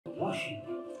washing.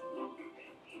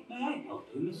 May I help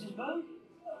you, Mrs. Bow?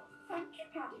 Thank you,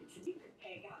 Paddington.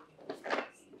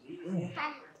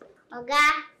 Oga,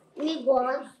 me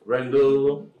boss.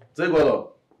 Rendo, take one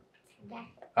up.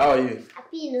 How are you?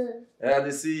 Happy no. Yeah,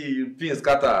 they see you pin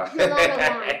scatter. No.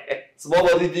 Small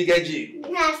body, big energy.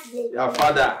 Yes, Your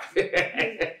father.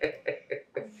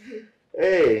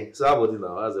 Hey, so how about you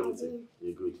now? How's everything?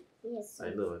 You good? Yes. I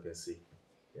know, I can see.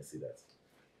 I can see that.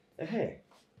 Hey.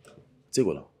 Take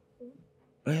one up.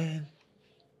 Man,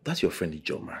 that's your friend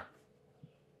Ijoma.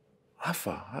 How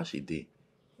far? How's she day?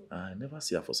 I never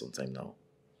see her for some time now.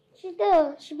 She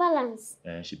do. She balance.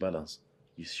 She balance.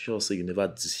 You sure say you never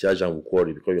discharge her with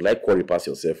quarry because you like quarry past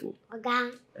yourself?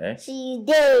 Oga. She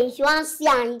dey. She wants to see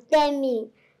and you tell me.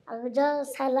 I will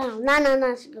just tell her.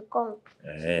 No. She will come.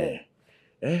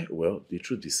 Well, the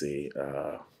truth is say,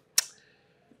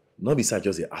 not besides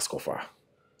just the ask of her.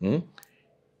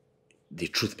 The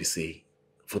truth be say,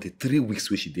 for the 3 weeks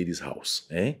where she did this house,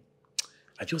 I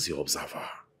just observe her.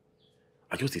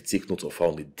 I just take note of her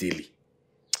on the daily.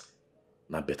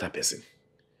 Now, better person.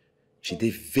 She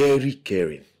did very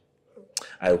caring.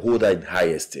 I hold her in high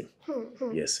esteem.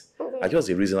 Yes. I just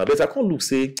the reason. I bet I can't look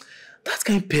say, that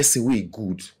kind of person way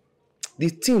good. The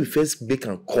thing we first make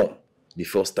and come the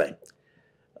first time.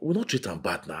 We'll not treat them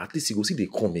bad now. At least you go see they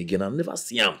come again and never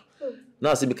see them.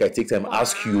 Now I say make I take time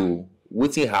ask you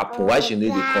what happen, why she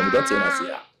need they come. You don't tell her see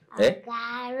her.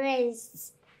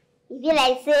 Rest. If you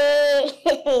like say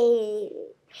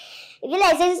if you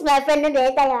like say this my friend, don't they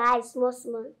enter your eyes small.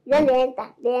 Then they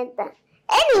enter.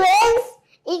 Anyways,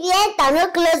 if you enter,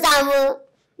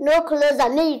 no close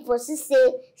am. Maybe for she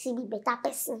say she be better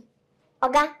person.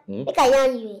 Oga, make I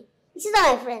yarn you. You see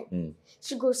that my friend?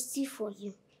 She go steal for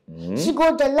you. She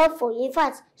go the love for you. In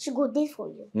fact, she go date for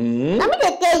you. Let me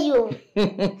tell you.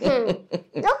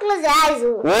 Don't close your eyes.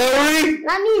 Worry?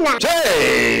 Not me now.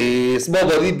 Hey, small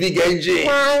body, big engine.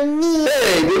 Not me.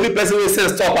 Hey, the only person who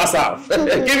says stop us out. Give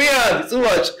me hand. Too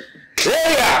much.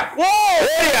 Area.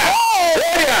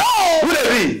 Who they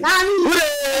be? Not me. Who they?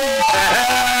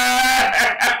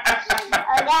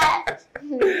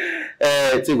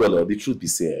 Take well, the truth be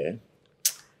say,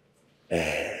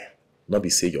 not be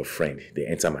say your friend, they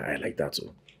enter my eye like that.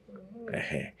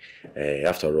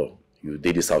 After all, you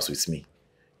did this house with me.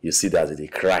 You see that they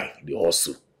cry, they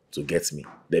hustle to get me.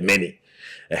 They're many.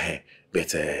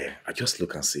 But I just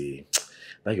look and say,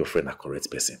 now your friend a correct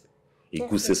person. He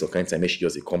could say some kind of time, make she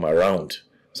just come around.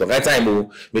 Some kind of time,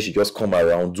 make she just come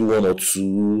around, do 1 or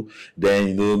 2,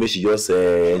 then make she just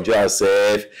enjoy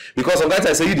herself. Because some kind of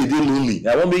time say you they lonely.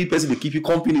 I want maybe person to keep you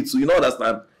company too. You know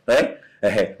understand?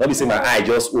 Let me say my eye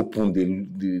just open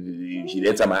she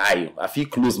enter my eye. I feel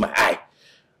close my eye.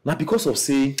 Now because of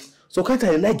say, so kind of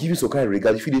I like give you some kind of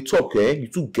regard. If you talk, you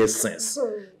too get sense.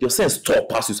 Your sense talk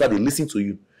past you, so they listen to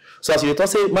you. So as you talk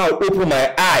say, man, open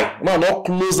my eye, man, not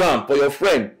close them for your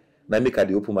friend. Now make her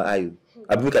they open my eye.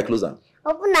 I make her close them.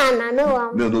 Open now,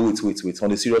 no. No, wait. On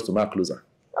the serious to man close them.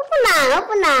 Open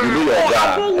now. You know your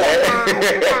guy.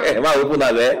 Man, open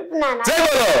now,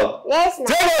 Table. Yes, now.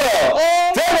 Table.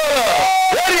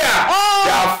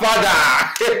 Your father.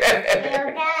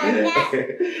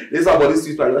 This one body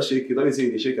sweet, but not shake it. Let me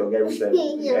see you shake your guy every time.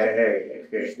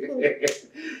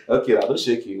 Okay, now don't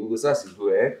shake it. We go start to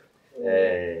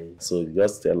go, So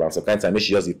just tell her. So kind of time, make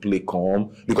she just play calm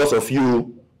because of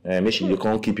you. Make she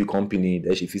can't keep you company.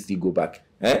 Then she still go back.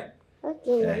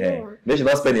 Okay. Make she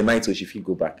not spend the night so she feel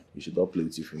go back. You should not play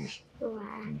with you finish.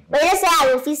 But you say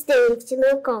I will stay if she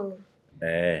no come.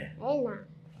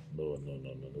 No.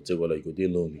 Take what you go there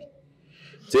lonely.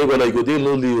 Take what you go there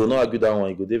lonely. You not argue that one.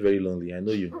 You go there very lonely. I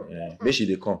know you. Make she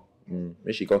they come.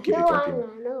 Make she can't keep you company.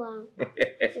 No one.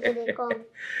 She they come.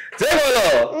 Take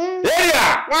what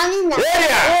area.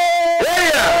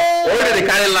 Already they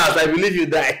carry last. I believe you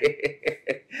die.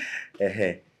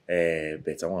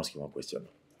 But I want to ask you one question.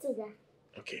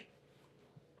 Okay.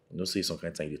 You know, say some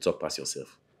kind of time you talk past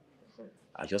yourself.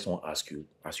 I just want to ask you,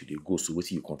 as you go, so what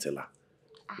you can't tell her?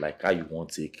 Like how you want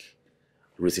to take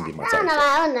raising the matter.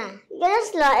 No. You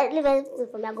just leave everything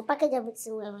for me. I go package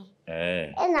everything well.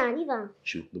 Now, leave her.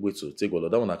 Shoot, wait, so take all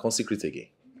of that one. I can't secret again.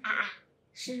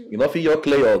 You know, feel your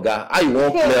clear your guy. How you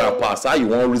want clear and pass? How you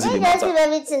want reason the matter? Just leave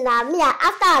everything now. Me,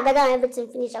 after I gather everything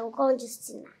finish, I will call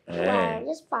just now.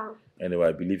 Just found. Anyway,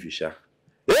 I believe you, Sha.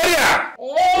 Area!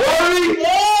 Worry!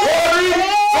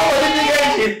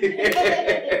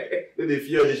 Then they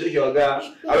fear, they shake your guy.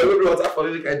 I will go to water for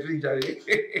you, can drink, Jerry.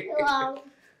 Wow.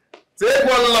 Take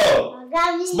one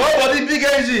love. Small body, big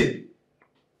engine.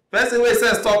 First way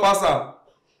says stop us.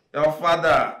 Your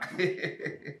father.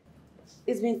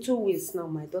 It's been 2 weeks now.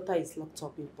 My daughter is locked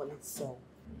up in police cell.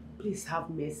 Please have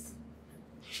mercy.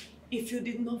 if you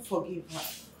did not forgive her.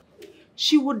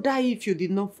 She would die if you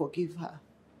did not forgive her.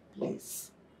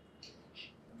 Please.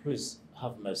 Please,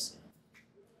 have mercy.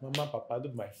 Mama, Papa,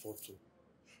 not my fault too.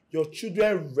 Your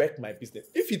children wreck my business.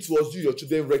 If it was you, your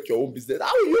children wreck your own business,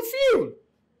 how will you feel?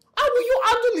 How will you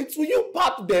handle it? Will you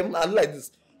pat them and like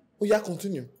this? Oh yeah,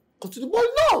 continue. Continue. But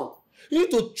no! You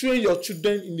need to train your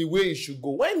children in the way it should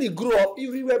go. When they grow up, it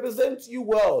will represent you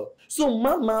well. So,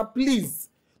 Mama, please,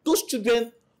 those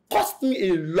children cost me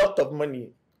a lot of money.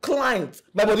 Clients,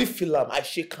 my body feel them, I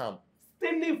shake them.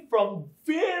 Stealing from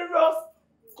various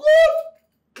good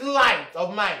clients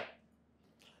of mine.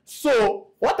 So,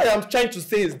 what I am trying to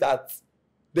say is that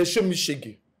they show me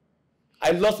shaggy.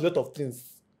 I lost a lot of things.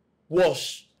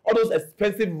 Wash, all those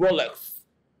expensive Rolex.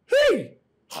 Hey!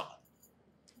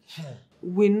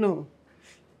 We know.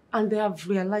 And they have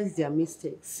realized their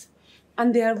mistakes.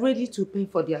 And they are ready to pay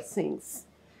for their sins.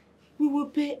 We will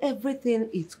pay everything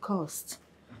it costs.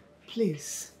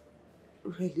 Please,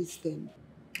 release them.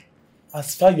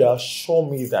 As far as you assure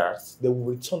me that they will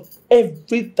return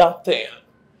every damn thing.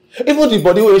 Even the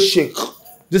body will shake,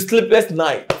 the sleepless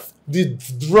nights, the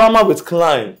drama with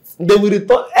clients, they will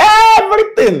return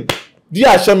everything. Do you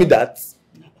assure me that?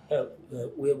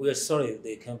 We are sorry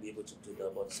they can't be able to do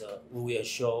that, but we are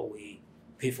sure we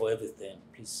pay for everything.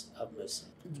 Please have mercy.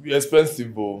 It will be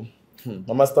expensive, bro.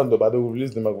 Mama, stand up. I don't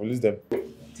release them. I will release them.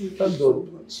 Stand up.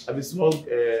 I be small.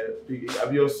 I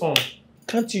be your son.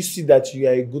 Can't you see that you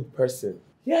are a good person?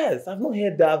 Yes, I've not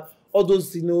heard that. All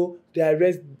those, you know, they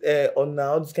arrest on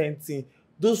all this kind of thing.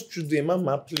 Those children,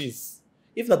 Mama, please.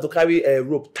 If not to carry a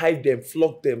rope, tie them,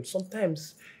 flog them.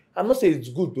 Sometimes, I'm not saying it's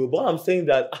good though, but I'm saying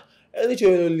that any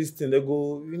children don't listen, they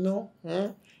go, you know,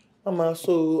 Mama,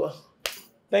 so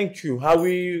thank you. How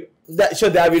we sure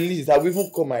they are released. I will even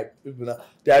call my people now.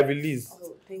 They are released.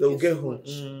 Oh, they will get home.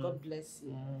 God bless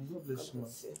you. God bless you,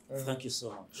 man. Thank you so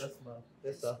much. Yes, ma'am.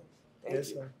 Yes, sir. Thank Yes,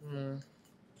 you. sir.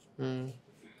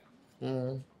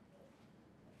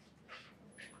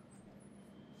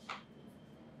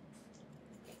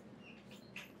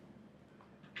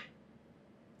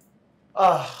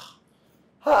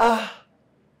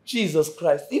 Jesus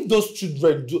Christ. If those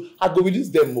children do, I go release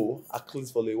them more at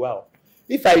least for a while.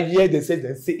 If I hear they say,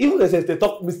 even they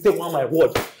talk mistake on my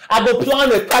word, I go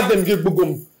plan and catch them, give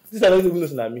boom. This are not even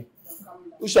listening at me.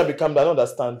 Who shall become that? I don't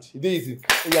understand. It is easy.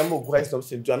 Hey, I'm not going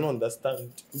something. I don't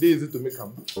understand. It is easy to make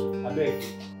them. I beg.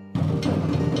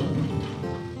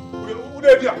 Who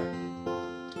there?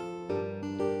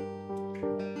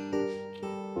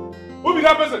 Who be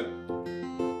that person?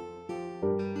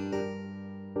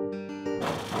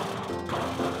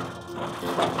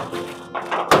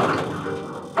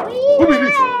 Who be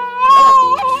this?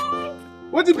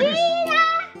 What be this?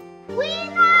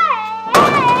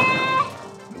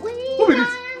 Who be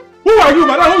this? Who are you,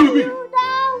 madam? Who you be?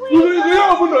 You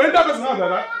don't open the enter person house,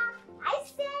 madam. I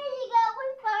say you go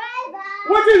win forever.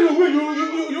 What is you win?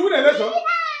 You win election?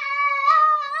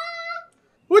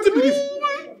 What be this?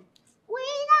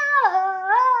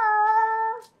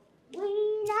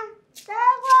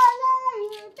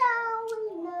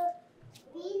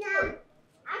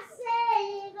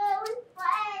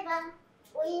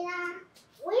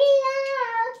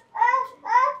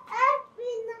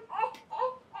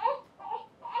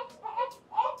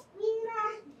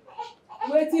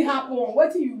 Wetin happen?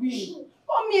 Wetin you win?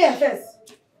 Come here first.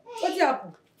 Wetin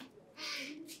happen?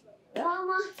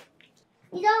 Mama,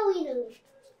 you don't win.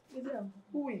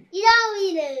 Who win? You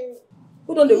don't win.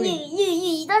 Who don't they win?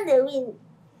 You don't win.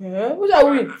 Yeah, who shall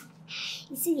win?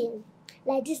 You see him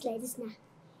like this now.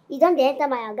 You don't enter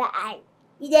my younger eye.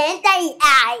 You don't enter his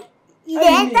eye. You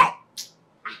don't enter.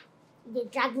 They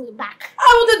drag me back. I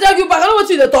want to drag you back. I don't want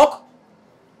you to talk.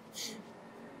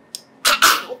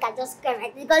 You can just cry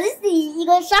right because this thing, you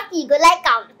go shock you, go like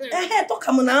out. Talk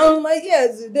come now. My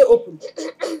ears, they open.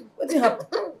 What did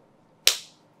happen?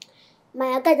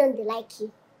 My younger don't like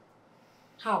you.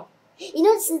 How? You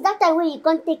know, since that time when you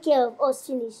can't take care of us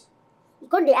finish, you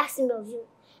can't they ask him of you.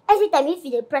 Every time if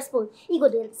you dey press phone, you go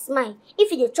to smile.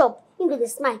 If you dey chop, you go to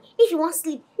smile. If you want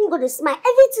sleep, you go to smile.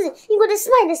 Everything, you go to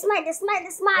smile.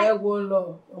 I go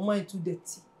Lord, your mind too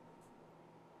dirty.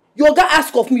 Your guy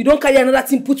ask of me, you don't carry another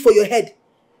thing put for your head.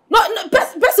 No,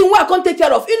 person who I can't take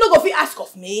care of, you no go fit ask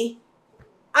of me.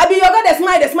 I be your guy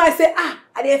dey smile, say,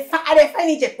 I dey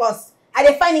find it pause. I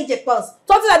dey find it pause.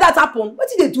 Something like that happen. What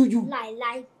did they do you?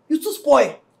 Lie. You too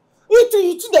spoil. You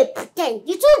too they pretend.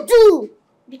 You too do.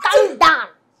 Be calm down.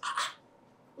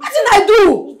 What did I do?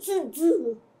 You too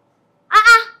do.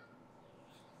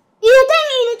 You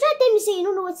try to tell me say you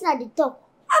don't know what's in the talk.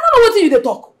 I don't know what you dey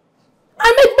talk.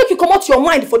 I make you come out your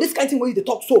mind for this kind of thing where you dey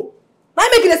talk so. Now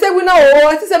make it the same way now, or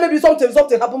I say maybe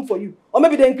something happened for you. Or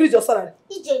maybe they increase your salary.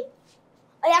 EJ,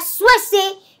 I swear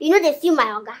say, you know they feel my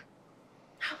hunger.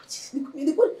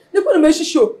 They put a message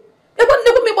show. They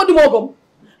put me body more.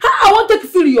 How I want to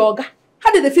feel your hunger?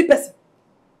 How did they feel person?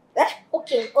 Eh?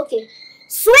 Okay.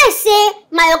 Swear say,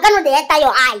 my hunger no dey enter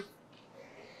your eye.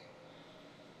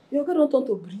 Your hunger don't turn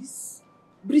to breeze.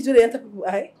 Breeze will enter people's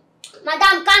eye.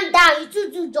 Madam, calm down. You too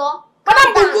do, Joe.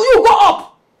 Madam, you go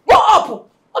up. Go up.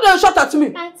 What do you shout at me?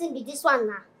 Can't be this one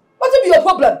now. What will be your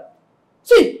problem?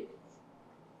 See.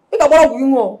 Think about what you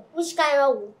know. Which kind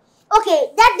of?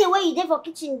 Okay, that day when you there for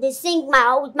kitchen, they sing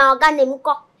with my organ name.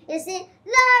 They say,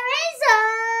 Lorenzo.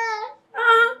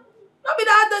 Not be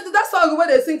that song where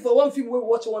they sing for one film we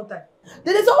watch one time.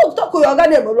 Then they say, oh, talk with your organ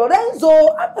name, Lorenzo.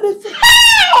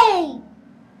 Hey!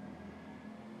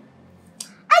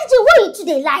 Auntie, why you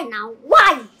today lie now?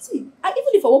 Why? See, even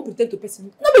if I won't pretend to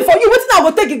person, not before you, waiting I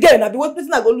go take again, I'll be what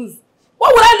person I go lose.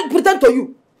 Why would I pretend to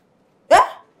you? Yeah?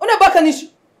 On a back an issue.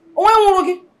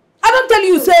 I don't tell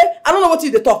you, say, I don't know what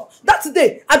you they talk. That's the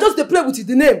day. I just they play with you,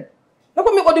 the name. Look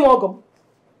at me, what do you want to come?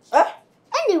 Eh?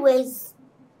 Anyways,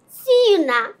 see you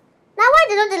now. Now why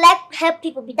they don't like help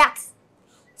people be that?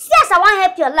 See as I want to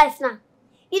help your life now.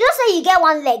 You don't say you get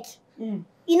one leg.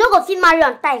 You don't go feel marry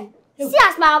on time. See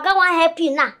as my oga want help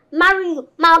you now. Marry you.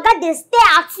 My oga they stay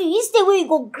at you. You stay where you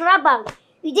go grab am.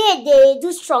 You they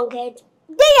do strong head.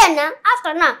 There now,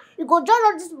 after now, you go join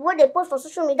all this people they post for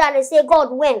social media and they say,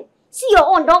 God, when? See your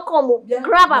own, don't come.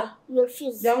 Grab am. You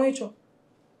refuse. Yeah, wait.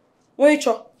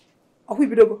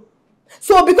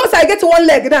 So because I get one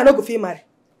leg, then I don't go feel marry.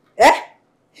 Eh?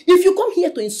 If you come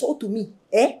here to insult to me,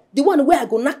 the one where I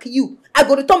go knock you, I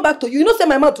go return back to you. You know say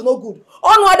my mouth no good.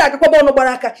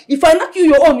 If I knock you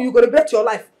your own, you go regret your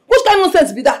life. Which kind of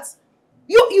nonsense be that?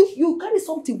 You carry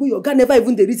something where your guy never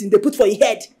even the reason they put for your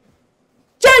head.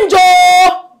 Change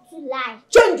You lie.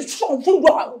 Change. Come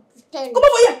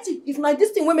over here. See, if like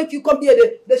this thing will make you come here,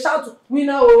 they shout,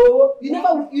 winner, oh,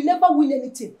 you never win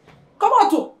anything. Come out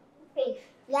to. Hey,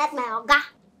 you like my oga?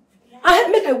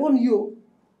 I warn you.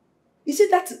 You see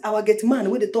that our get man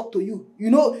where they talk to you.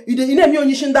 You know me on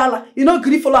Yishindala. You know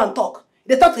grief and talk.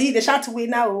 They talk to you, they shout away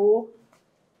now. Oh.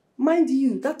 Mind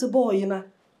you, that boy, you know.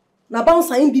 Now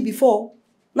bounce him be before.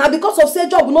 Now because of say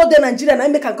job not there Nigeria, and I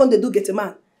make and come they do get a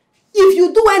man. If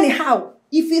you do anyhow,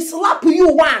 if he slap you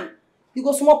one, you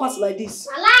go small pass like this.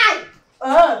 I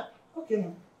lie. Okay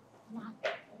now.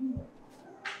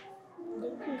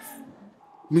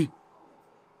 Me,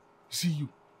 see you.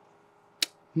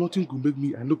 Nothing could make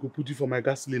me, I no go put you for my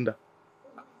gas cylinder.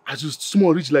 I just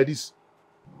small rich like this.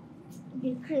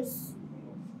 Hey, Chris,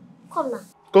 come now.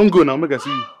 Come go now, make I see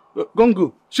you. Come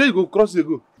go. Sure you go cross the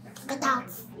go. Get out.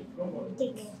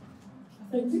 Take it.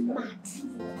 Mad.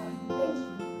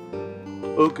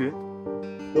 Okay.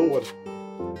 Don't worry.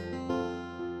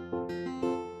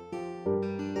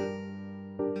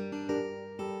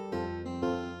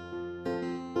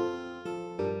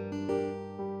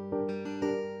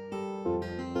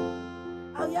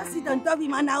 Sit on top of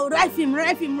him and I'll rife him.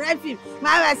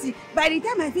 Mama, see, by the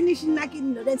time I finish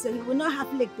knocking Lorenzo, he will not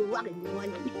have leg to walk in the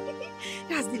morning.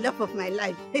 That's the love of my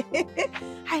life.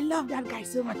 I love that guy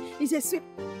so much. He's a sweet.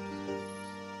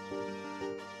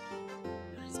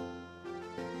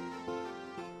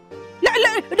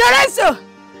 Lorenzo!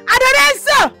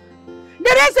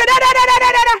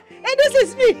 Hey, this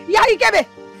is me. Yeah, Ikebe.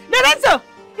 Lorenzo!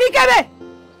 Ikebe!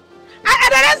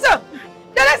 Lorenzo!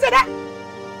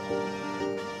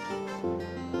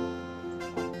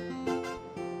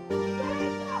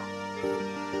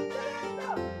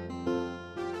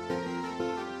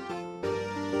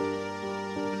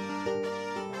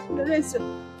 Lorenzo,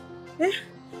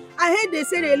 I heard they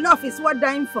say that love is worth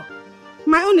dying for.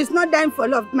 My own is not dying for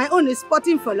love. My own is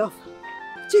spotting for love.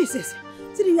 Jesus.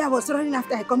 See, I was running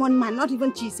after a common man, not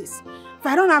even Jesus. If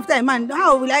I run after a man,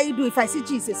 how will I do if I see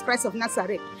Jesus Christ of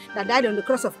Nazareth that died on the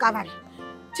cross of Calvary?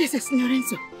 Jesus,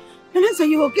 Lorenzo. Lorenzo,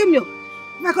 you will kill me.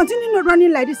 If I continue not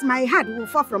running like this, my heart will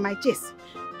fall from my chest.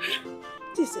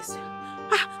 Jesus.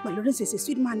 But Lorenzo is a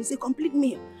sweet man. He's a complete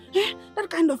meal. That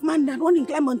kind of man that won't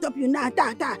climb on top of you now,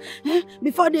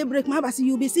 before they break my basi,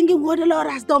 you'll be singing what the Lord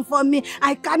has done for me.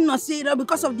 I cannot say it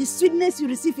because of the sweetness you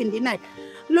receive in the night.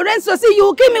 Lorenzo, see, you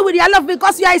will kill me with your love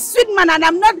because you are a sweet man and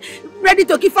I'm not ready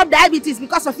to give up diabetes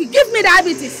because of you. Give me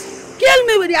diabetes. Kill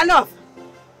me with your love.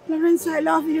 Lorenzo, I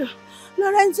love you.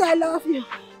 Lorenzo, I love you.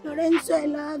 Lorenzo, I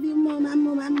love you, Mama.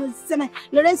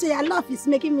 Lorenzo, your love is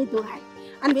making me to high.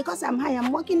 And because I'm high,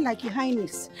 I'm walking like your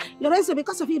highness. Lorenzo,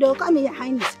 because of you, they'll call me your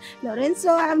highness. Lorenzo,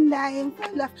 I'm dying for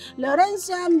love.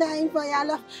 Lorenzo, I'm dying for your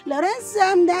love. Lorenzo,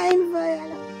 I'm dying for your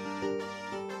love.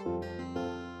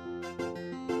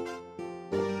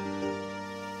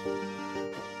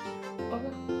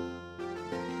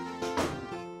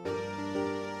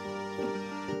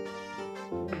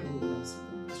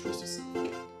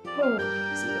 Oh.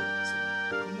 Sit down, sit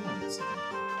down. Come on, sit down.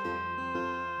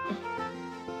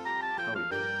 How are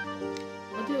you?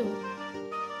 I do.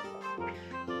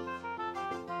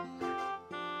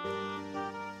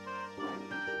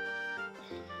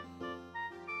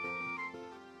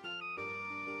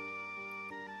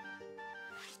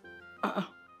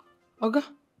 Oga,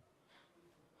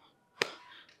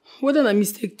 whether na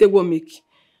mistake take one make,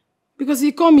 because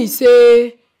he call me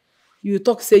say you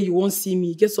talk say you won't see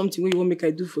me, get something where you won't make I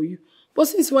do for you. But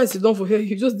since once you done for her,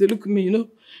 you just they look at me, you know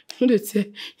they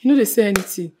say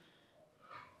anything.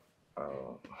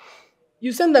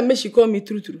 You send that make she call me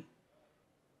true.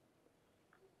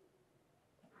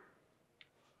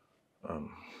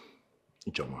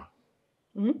 Ijoma.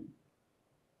 Hmm?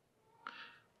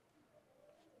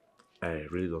 I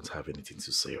really don't have anything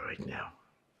to say right now.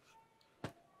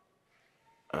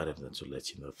 Other than to let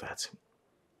you know that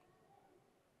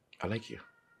I like you.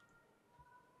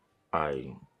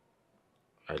 I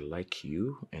like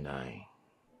you and I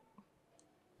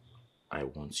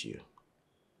want you.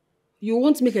 You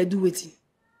want to make I do anything?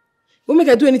 You make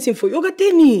I do anything for you? Oga,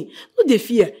 tell me. No dey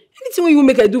fear. Anything when you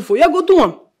make I do for you, I go do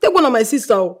one. Take one of my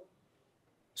sister.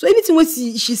 So anything when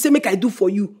she say make I do for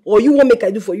you, or you want make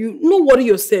I do for you, no worry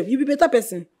yourself. You be better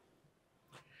person.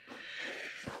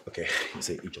 Okay, you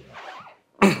say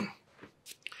Ijoma.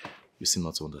 You seem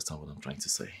not to understand what I'm trying to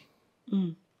say.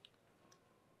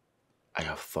 I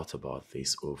have thought about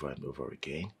this over and over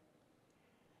again,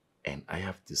 and I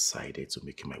have decided to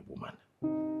make you my woman.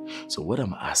 So what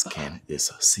I'm asking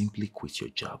is simply quit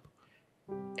your job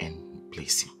and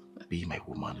please be my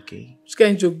woman, okay? Which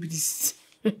kind of joke be this?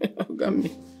 Got me.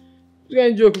 Which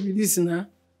kind of joke be this now?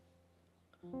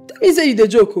 Tell me say you the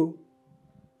joke, oh.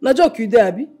 Na joke you there,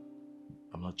 Abi?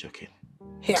 I'm not joking.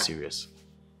 Yeah. I'm serious.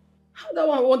 How that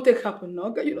one won't take happen now?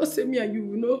 Okay, you know, say me and you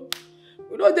know.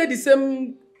 We don't take the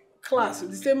same class,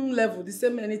 the same level, the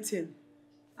same anything.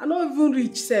 I don't even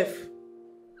reach self.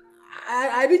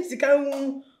 I reach the kind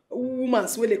of women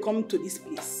when they come to this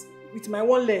place with my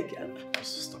one leg.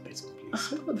 Just stop it,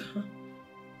 please.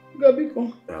 Go be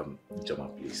cool. Jama,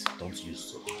 please don't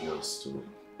use such words to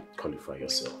qualify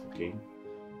yourself, okay?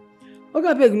 Okay,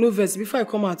 I beg no verse. Before I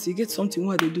come out, you get something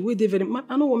what they do. Wait, they very. I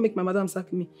don't want to make my madam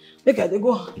sack me. Make her they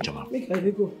go. Jama. Make her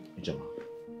they go.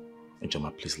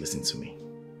 Jama, please listen to me.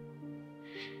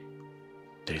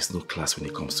 There is no class when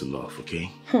it comes to love,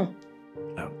 okay?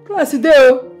 Class is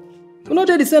there. We're not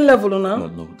at the same level now.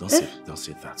 No, don't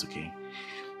say that, okay?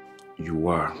 You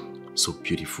are so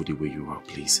beautiful the way you are,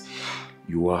 please.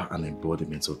 You are an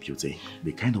embodiment of beauty.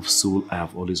 The kind of soul I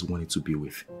have always wanted to be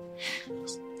with.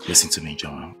 Listen to me,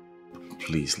 Jama.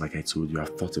 Please, like I told you,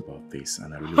 I've thought about this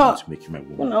and I really want to make you my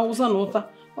woman. I was an author.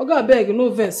 Okay, I beg no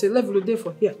verse. Level the day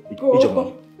for here.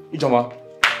 Ijoma.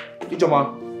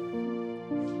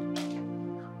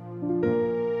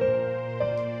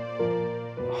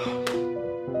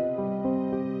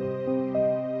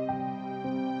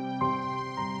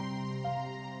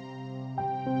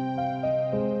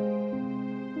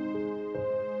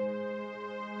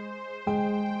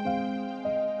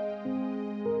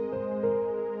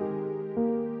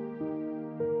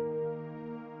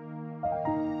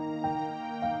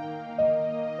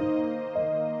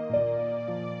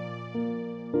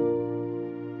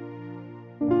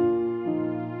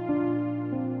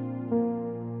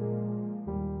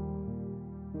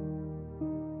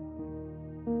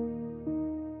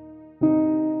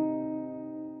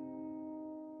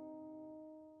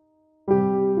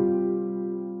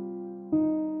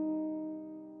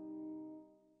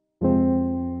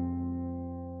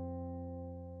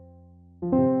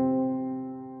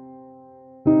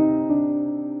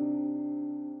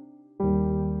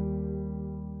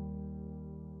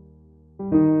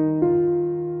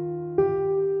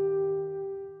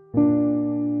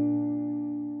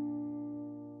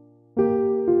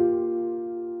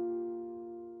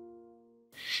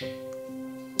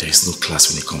 There's no class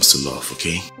when it comes to love,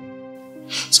 okay?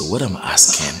 So what I'm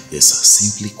asking is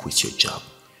simply quit your job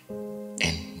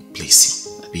and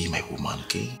please be my woman,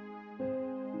 okay?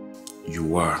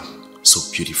 You are so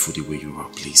beautiful the way you are,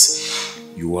 please.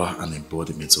 You are an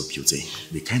embodiment of beauty.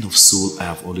 The kind of soul I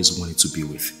have always wanted to be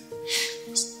with.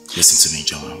 Listen to me,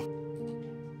 Jama.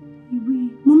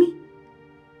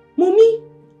 Mommy?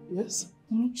 Yes?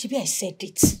 Shibi, I said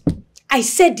it. I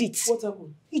said it. What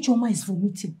happened? Ijoma is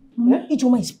vomiting.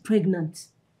 Ijoma is pregnant.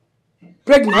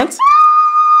 Pregnant?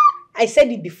 I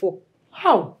said it before.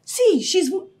 How? See,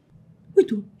 she's...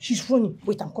 Wait, she's running.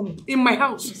 Wait, I'm coming. In my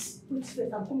house? Yes.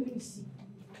 Wait, I'm coming. Let me see.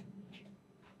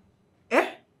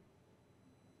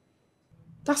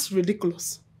 That's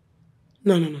ridiculous.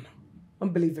 No.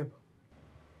 Unbelievable.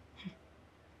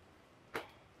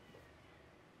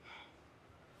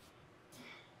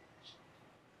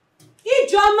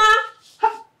 Ijoma!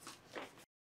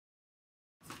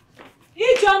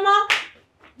 Ijoma!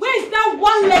 Where is that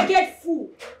one-legged fool?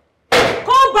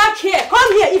 Come back here.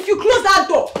 Come here. If you close that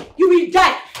door, you will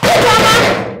die.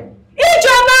 Ijoma!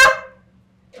 Ijoma!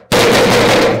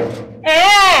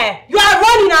 You are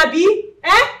running, Abi.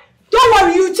 Don't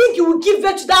worry. You think you will give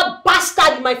birth to that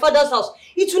bastard in my father's house?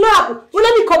 It will not happen. Well,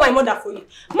 let me call my mother for you.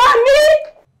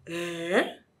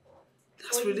 Mommy!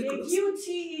 That's ridiculous. The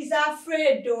guilty is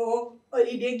afraid, though.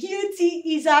 Only the guilty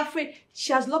is afraid.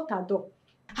 She has locked her door.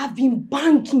 I've been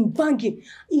banging.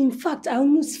 In fact, I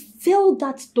almost fell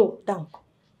that door down.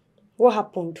 What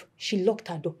happened? She locked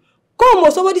her door. Come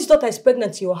on, somebody's daughter is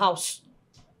pregnant in your house.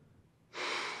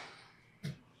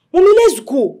 Mommy, let's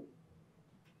go.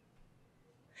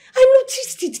 I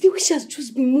noticed it. The way she has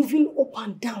just been moving up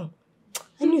and down.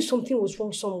 I knew something was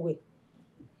wrong somewhere.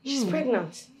 She's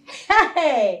pregnant.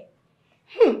 Hey!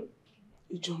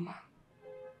 Ijoma.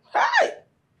 Hi!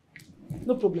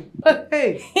 No problem.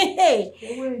 Hey!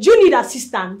 Do you need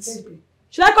assistance?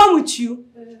 Should I come with you?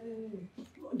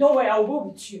 Don't worry, I'll go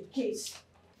with you. Case.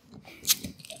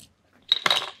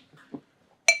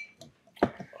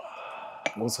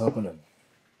 What's happening?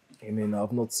 I mean,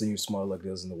 I've not seen you smile like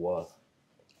this in a while.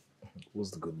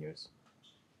 What's the good news?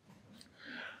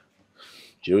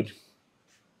 Jude,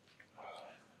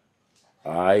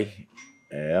 I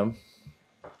am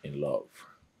in love.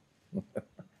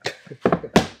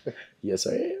 Yes,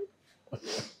 I am.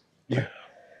 Yeah.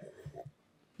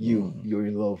 You're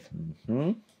in love.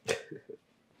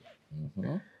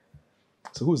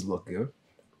 So who's luck, girl?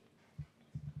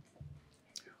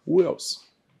 Who else?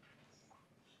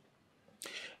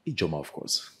 Ijoma, of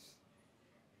course.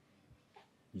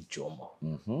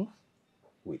 Ijoma?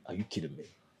 Wait, are you kidding me?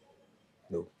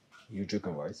 No, you're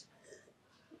joking, right?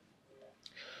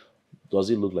 Does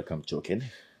it look like I'm joking?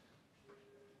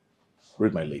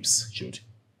 Read my lips, Jude.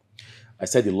 I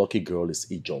said the lucky girl is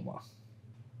Ijoma.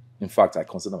 In fact, I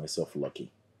consider myself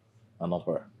lucky, and not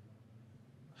her.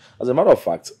 As a matter of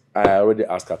fact, I already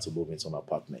asked her to move into my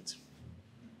apartment.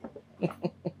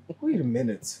 Wait a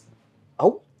minute. Are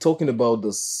we talking about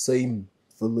the same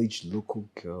village local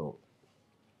girl?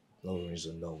 No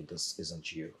reason, no, this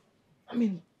isn't you. I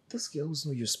mean, this girl is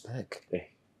not your spec. Hey,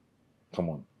 come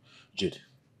on, Jude.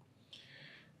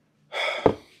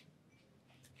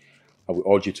 I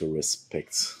will urge you to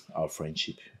respect our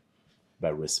friendship by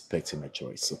respecting my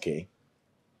choice, okay?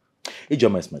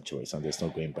 Ijoma is my choice and there's no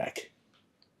going back.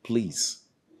 Please,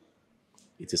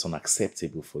 it is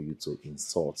unacceptable for you to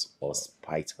insult or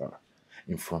spite her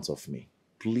in front of me.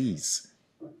 Please.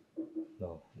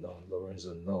 No,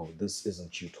 Lorenzo, no. This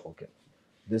isn't you talking.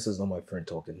 This is not my friend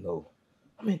talking, no.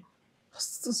 I mean,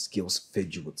 has this girl's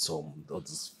fed you with some of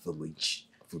this village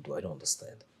food? I don't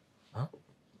understand. Huh?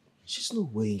 She's no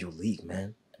way in your league,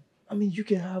 man. I mean, you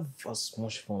can have as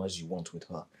much fun as you want with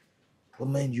her. But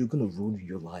man, you're gonna ruin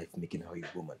your life making her your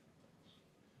woman.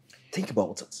 Think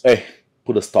about it. Hey,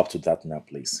 put a stop to that now,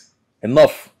 please.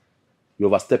 Enough. You're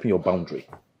overstepping your boundary.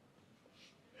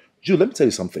 Jude, let me tell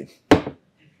you something.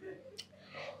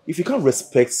 If you can't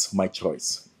respect my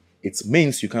choice, it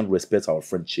means you can't respect our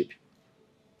friendship.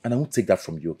 And I won't take that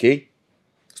from you, okay?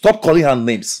 Stop calling her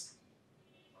names.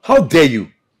 How dare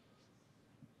you?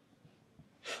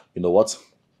 You know what?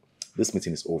 This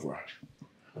meeting is over.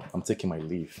 I'm taking my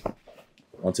leave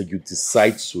until you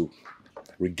decide to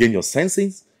regain your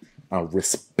senses and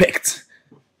respect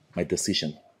my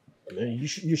decision.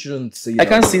 You shouldn't say that. I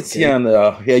can't sit here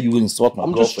and hear you insult my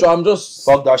girlfriend. I'm just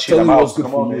fuck that shit. I'm out.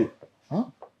 Come on, you. Huh?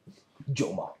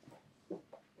 Joma.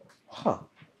 Huh?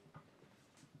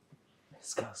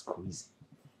 This guy's crazy.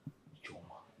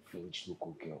 Joma, village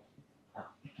local girl. Huh?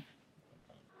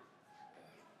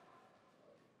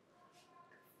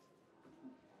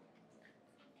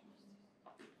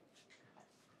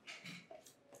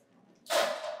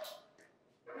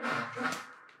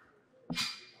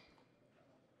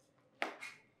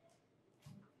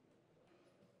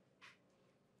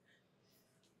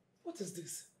 What is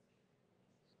this?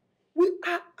 We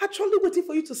are actually waiting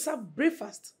for you to serve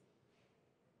breakfast.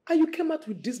 And you came out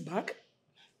with this bag?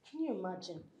 Can you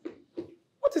imagine?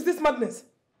 What is this madness?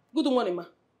 Good morning, ma.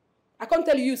 I can't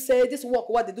tell you, say, this work,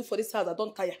 what they do for this house, I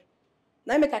don't tire.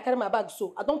 Now I make I carry my bag,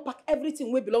 so I don't pack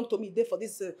everything wey belong to me there for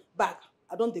this bag.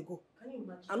 I don't they go. Can you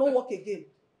imagine? I don't work again.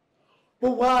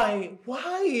 But why?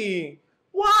 Why?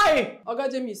 Why? Oga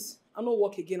James, I don't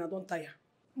work again, I don't tire.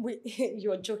 Wait,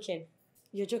 you're joking.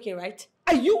 You're joking, right?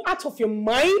 Are you out of your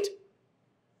mind?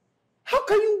 How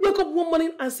can you wake up one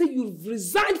morning and say you've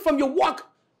resigned from your work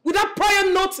without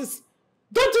prior notice?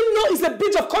 Don't you know it's a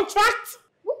breach of contract?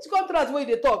 What Which contract where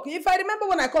they talk? If I remember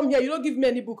when I come here, you don't give me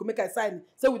any book, make I sign.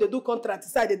 Say we they do contract,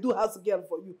 say they do house girl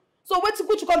for you. So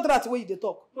which contract where they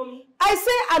talk? Mommy. I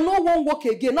say I no won't work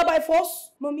again, not by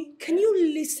force. Mommy, can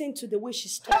you listen to the way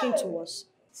she's talking to us?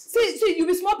 See, you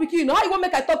be small pikin, you know how you want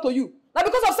make I talk to you? Now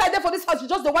because of side there for this house, you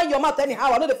just the one your mouth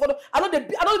anyhow. I know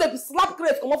the slap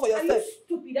craze come on for yourself.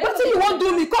 Stupid. What do you want to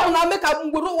do me? Come now, make a Is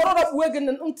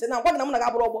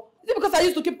it because I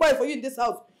used to keep quiet for you in this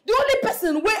house? The only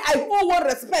person where I owe one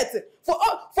respect for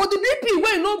the BP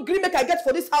where no green make I get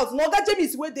for this house. No, that Jamie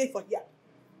is where they for here.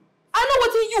 I know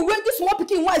what you when this small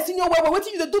picking why senior where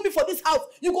waiting you to do me for this house.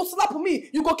 You go slap me,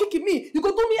 you go kick me, you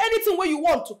go do me anything where you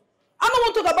want to. I don't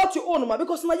want to talk about your own man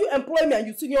because now you employ me and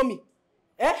you senior me.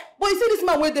 Eh? But you see this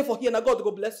man wait there for here, now God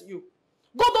go bless you.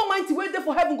 God Almighty wait there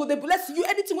for heaven, go they bless you.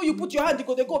 Anything where you put your hand, you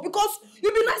go they go because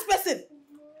you be nice person.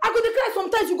 I go to cry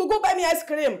sometimes, you go buy me ice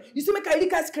cream. You see me I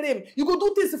lick ice cream. You go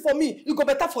do things for me, you go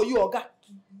better for you, Oga.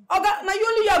 Oga, now you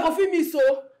only here go feel me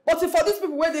so. But for these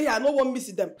people where they here, no one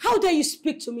miss them. How dare you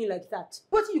speak to me like that?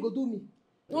 What you go do me?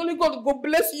 Only God go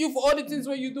bless you for all the things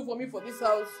where you do for me for this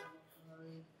house.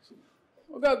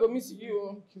 Okay, I go miss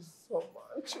you. Thank you so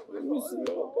much. I miss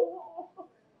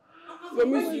you. I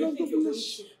miss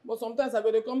you. But sometimes I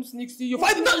go to come sneak see you.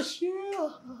 Fight the dance.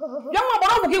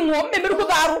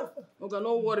 Okay,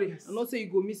 no worry. I not say you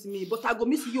go miss me, but I go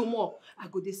miss you more. I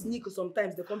go they sneak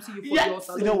sometimes. They come see you for your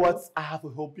salon. You know what? I have a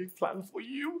whole big plan for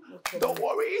you. Don't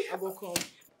worry. I will come.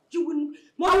 You will.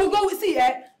 I will go with see.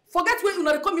 Forget where you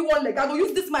know they call me one leg. I go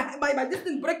use this my this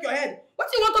thing break your head.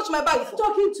 What you want to touch my bag for?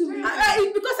 Talking to me.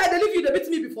 Because I deliver you, they beat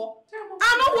me before.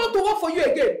 I don't want to work for you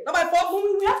again. Not my fault.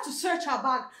 Mommy, we have to search her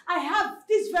bag. I have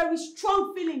this very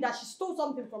strong feeling that she stole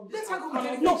something from this. Let her go with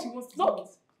anything she wants to do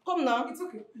with. Come now. It's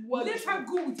okay. Let her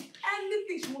go with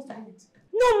anything she wants to do with.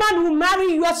 No man will marry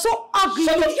you. You are so ugly.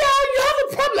 Yeah, you have a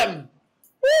problem.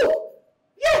 Ooh.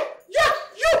 Yeah,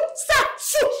 you,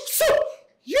 sir,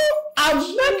 you are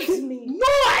making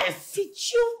noise. Did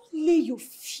you lay your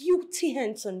filthy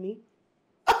hands on me?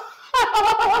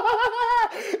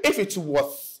 If it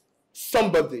was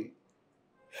somebody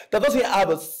that doesn't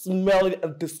have a smelly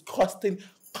and disgusting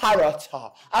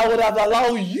character, I would have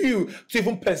allowed you to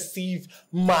even perceive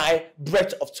my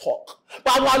breath of talk.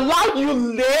 But I will allow you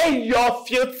lay your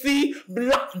filthy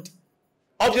blood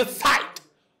on your side.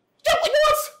 You're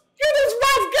this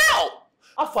rough girl.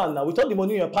 How far now? With all the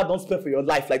money your part don't spend for your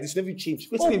life, like this never change.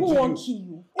 Who won't kill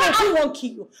you? Who won't kill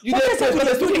you? You don't say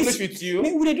they do English with you.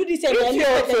 Will they do this again?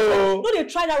 No, they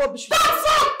try that rubbish. That's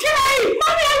okay! Mommy,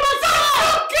 I was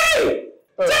okay!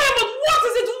 Damn, but what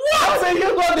is it? What? I say you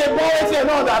got the boys you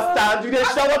don't understand. You didn't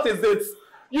show what is it?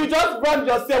 You just brought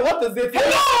yourself. What is it?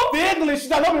 Hello? The English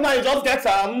that not be now. You just get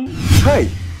Hi.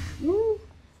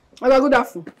 I got good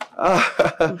afternoon.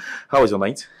 How was your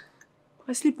night?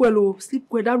 I sleep well, sleep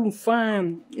well. That room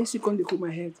fine. Yes, you can't cool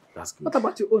my head. That's good. What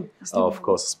about your own? Of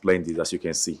course, splendid. As you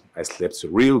can see, I slept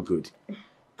real good.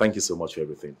 Thank you so much for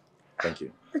everything. Thank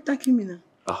you. Thank you, Mina.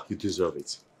 You deserve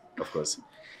it. Of course.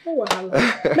 Oh,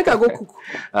 make I go cook.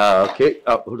 Okay.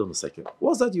 Hold on a second.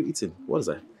 What's that you eating? What is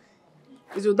that?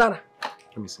 It's your dara.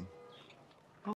 Let me see.